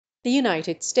The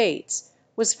United States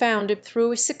was founded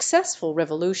through a successful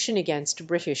revolution against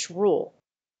British rule.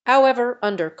 However,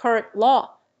 under current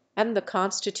law and the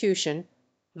Constitution,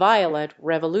 violent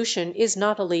revolution is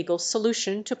not a legal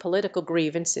solution to political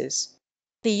grievances.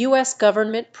 The U.S.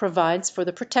 government provides for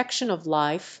the protection of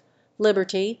life,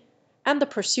 liberty, and the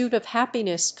pursuit of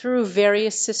happiness through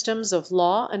various systems of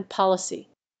law and policy.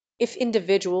 If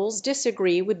individuals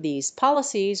disagree with these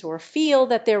policies or feel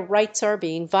that their rights are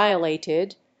being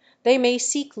violated, they may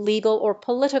seek legal or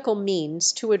political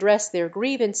means to address their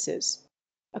grievances.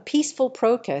 A peaceful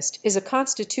protest is a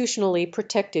constitutionally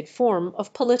protected form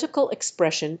of political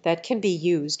expression that can be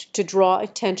used to draw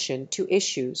attention to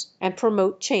issues and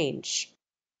promote change.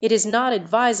 It is not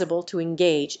advisable to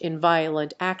engage in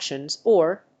violent actions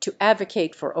or to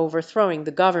advocate for overthrowing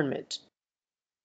the government.